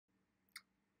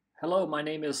Hello, my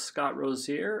name is Scott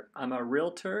Rozier. I'm a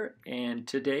realtor, and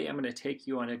today I'm going to take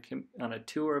you on a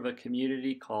tour of a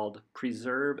community called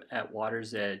Preserve at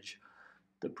Water's Edge.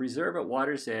 The Preserve at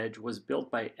Water's Edge was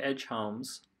built by Edge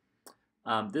Homes.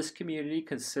 This community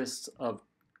consists of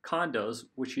condos,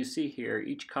 which you see here.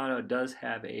 Each condo does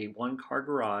have a one-car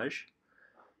garage.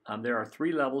 There are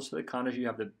three levels to the condos. You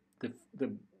have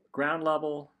the ground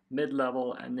level,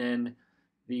 mid-level, and then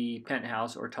the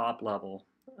penthouse or top level.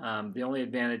 The only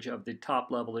advantage of the top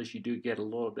level is you do get a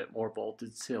little bit more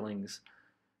vaulted ceilings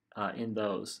in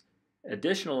those.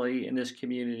 Additionally, in this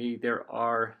community, there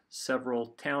are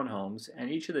several townhomes,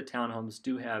 and each of the townhomes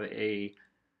do have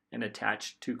an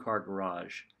attached two-car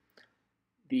garage.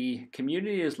 The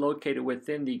community is located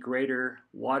within the greater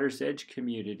Water's Edge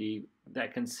community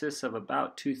that consists of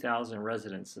about 2,000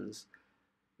 residences.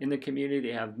 In the community,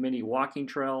 they have many walking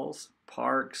trails,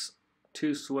 parks,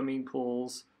 two swimming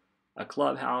pools, a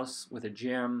clubhouse with a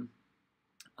gym.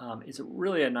 It's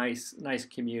really a nice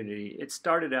community. It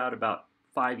started out about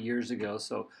 5 years ago,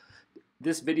 so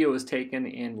this video was taken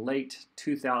in late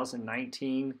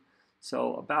 2019.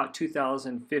 So about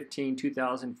 2015,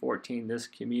 2014, this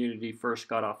community first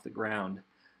got off the ground.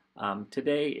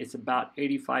 Today, it's about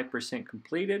 85%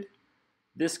 completed.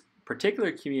 This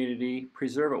particular community,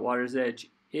 Preserve at Water's Edge,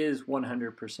 is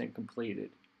 100% completed.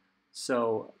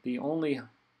 So the only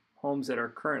homes that are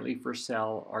currently for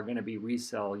sale are going to be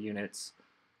resale units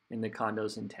in the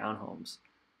condos and townhomes.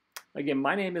 Again,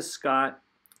 my name is Scott,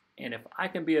 and if I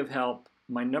can be of help,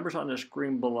 my number's on the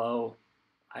screen below.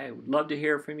 I would love to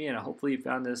hear from you, and hopefully you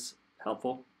found this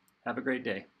helpful. Have a great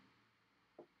day.